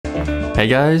Hey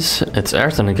guys, it's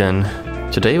Ayrton again.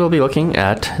 Today we'll be looking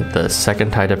at the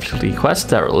second high difficulty quest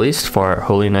that released for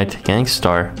Holy Knight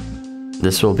Gangstar.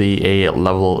 This will be a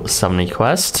level 70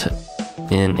 quest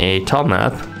in a tall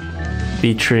map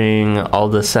featuring all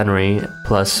the Senri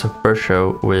plus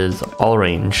Bertro with all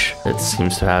range. It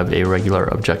seems to have a regular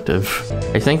objective.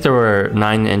 I think there were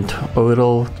 9 in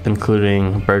total,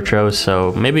 including Bertro,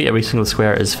 so maybe every single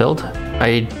square is filled.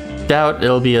 I doubt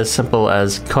it'll be as simple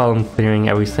as column clearing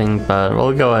everything, but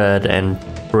we'll go ahead and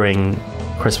bring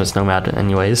Christmas Nomad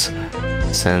anyways,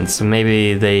 since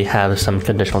maybe they have some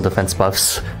conditional defense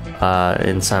buffs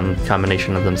in some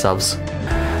combination of themselves.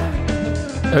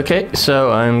 Okay, so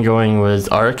I'm going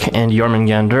with Ark and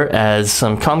Jormungandr as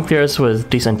some column clears with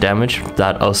decent damage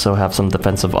that also have some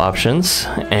defensive options,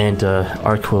 and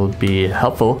Ark will be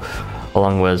helpful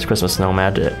along with Christmas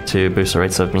Nomad to boost the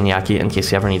rates of Miniaki in case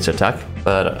he ever needs to attack.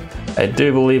 But I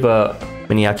do believe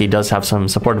Miniaki does have some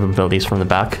supportive abilities from the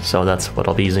back, so that's what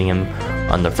I'll be using him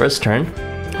on the first turn.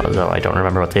 Although I don't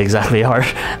remember what they exactly are.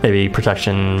 Maybe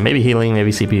protection, maybe healing,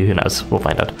 maybe CPU, who knows, we'll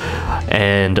find out.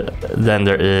 And then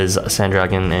there is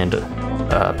Sandragon and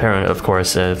Parent, of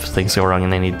course, if things go wrong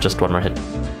and they need just one more hit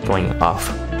going off.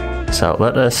 So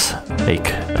let us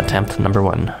make attempt number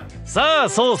 1.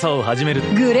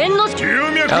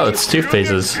 Oh, it's 2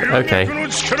 phases. Okay.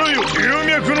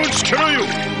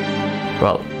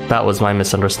 Well, that was my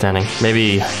misunderstanding.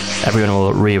 Maybe everyone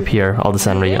will reappear, all the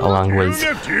Senri, along with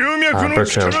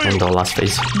Bertro in the last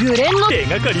phase.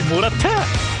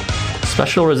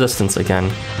 Special resistance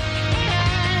again.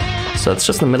 So it's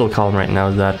just the middle column right now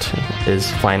that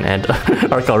is fine, and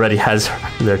Ark already has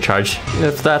their charge.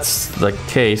 If that's the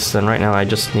case, then right now I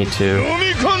just need to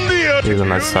use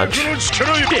them as such.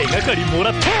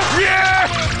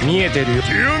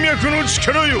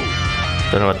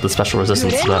 Don't know what the special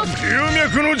resistance is about.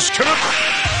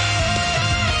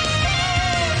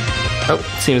 Oh,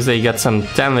 seems they get some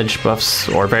damage buffs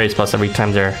or various buffs every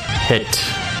time they're hit.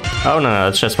 Oh no,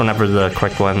 it's just whenever the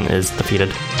correct one is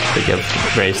defeated, they give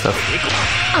various stuff.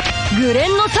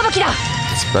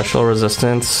 Special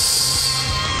resistance.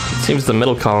 It seems the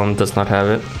middle column does not have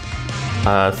it.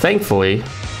 Thankfully,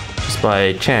 just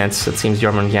by chance, it seems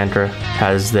Jormungandr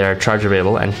has their charge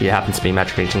available, and he happens to be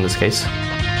magic range in this case.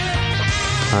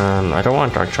 I don't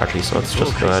want Dark Chargey, so let's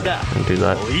just go ahead and do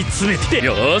that.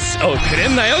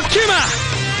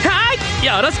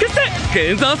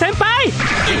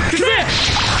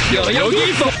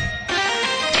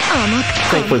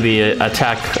 Thankfully the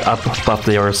attack up buff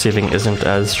they are receiving isn't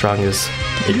as strong as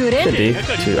it could be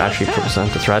to actually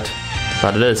represent the threat,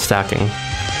 but it is stacking.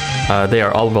 They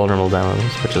are all vulnerable damage,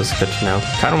 which is good to know.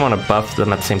 Kind of want to buff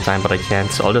them at the same time, but I can't,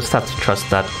 so I'll just have to trust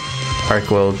that Ark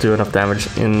will do enough damage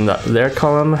in their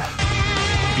column.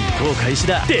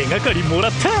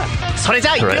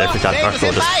 Alright, I forgot Ark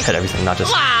will just hit everything, not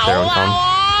just their own column.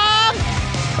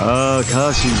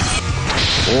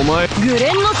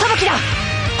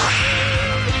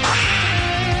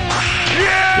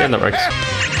 Yeah, that works.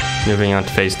 Moving on to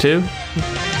phase 2.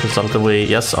 Presumptively,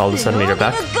 yes, all the Senri are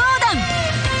back.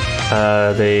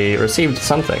 They received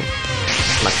something.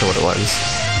 I'm not sure what it was.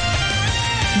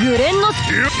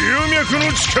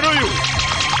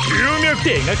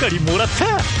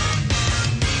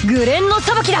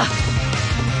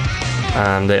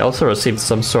 They also received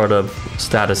some sort of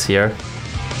status here.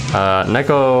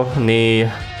 Neko ni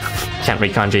can't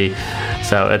read kanji,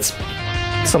 so it's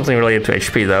something related to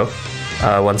HP though.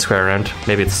 1 square around.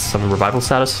 Maybe it's some revival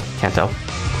status? Can't tell.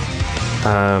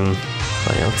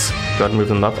 But yeah, let's go ahead and move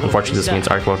them up. Unfortunately, this means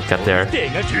Ark won't get there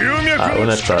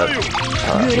limit, but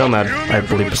Nomad, I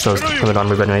believe, bestows the limit on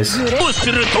move anyways.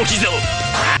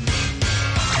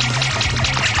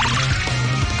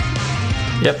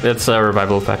 Yep, it's a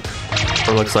revival effect.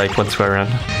 It looks like 1 square around.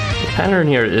 The pattern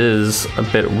here is a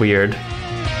bit weird.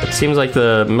 It seems like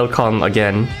the middle column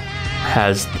again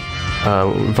has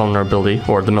vulnerability,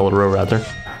 or the middle row rather,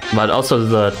 but also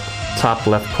the top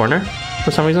left corner for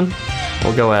some reason.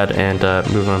 We'll go ahead and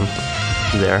move them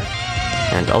there,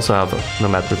 and also have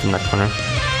Nomad move in that corner.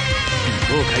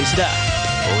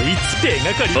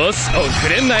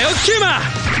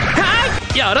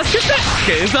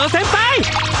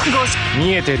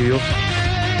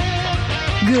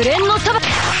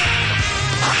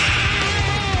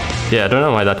 Yeah, I don't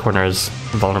know why that corner is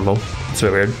vulnerable. It's a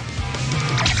bit weird.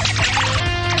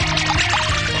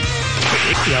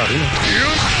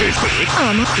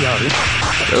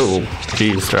 Oh,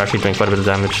 jeez, they're actually doing quite a bit of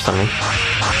damage to me.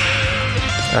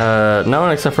 No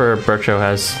one except for Bertro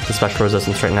has the special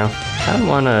resistance right now. I don't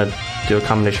want to do a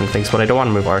combination of things, but I don't want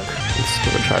to move Ark. Let's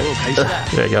give it a try.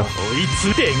 There you go.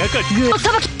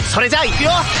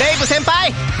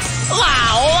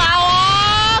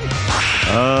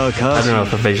 don't know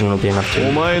if evasion will be enough to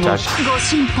attack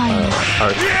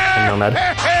Art and Nomad.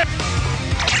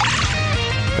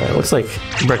 It looks like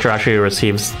Bertro actually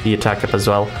receives the attack up as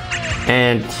well.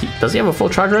 And does he have a full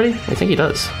charge ready? I think he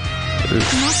does.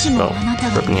 Oh,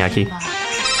 Rupniaki.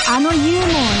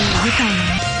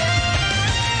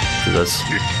 Do this.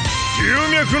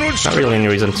 Not really any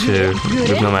reason to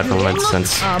move Nomad from Lint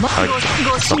since Art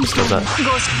does that.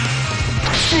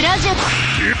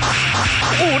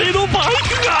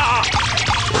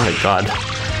 Oh my god.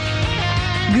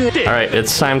 Alright,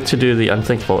 it's time to do the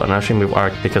unthinkable and actually move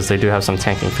Arc because they do have some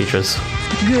tanking features.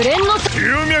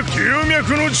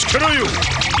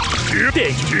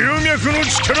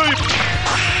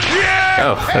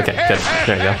 Oh, okay, good.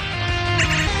 There you go.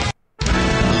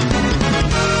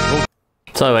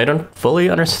 So I don't fully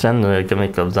understand the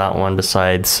gimmick of that one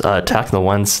besides attack the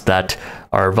ones that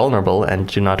are vulnerable and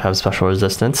do not have special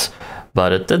resistance.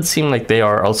 But it did seem like they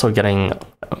are also getting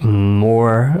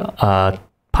more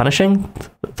punishing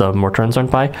the more turns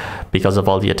went by because of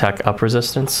all the attack up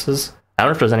resistances. I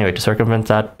don't know if there's any way to circumvent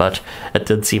that, but it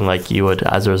did seem like you would,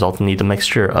 as a result, need a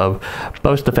mixture of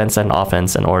both defense and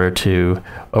offense in order to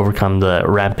overcome the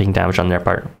ramping damage on their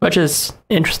part, which is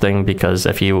interesting because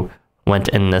if you went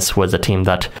in this with a team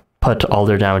that put all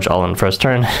their damage all in first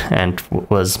turn and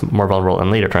was more vulnerable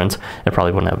in later turns, it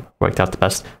probably wouldn't have worked out the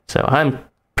best. So I'm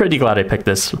pretty glad I picked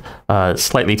this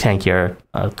slightly tankier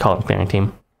column clearing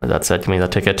team. With that said, give me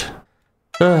that ticket.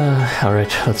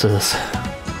 Alright, let's do this.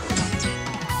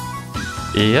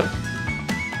 Yep.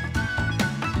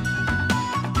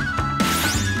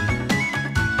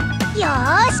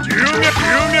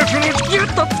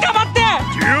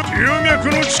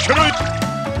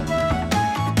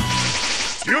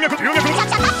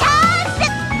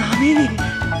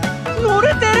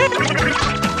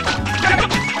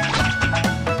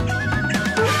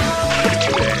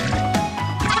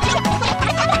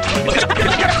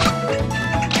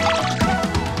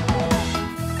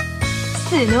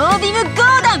 Snow beam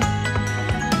go!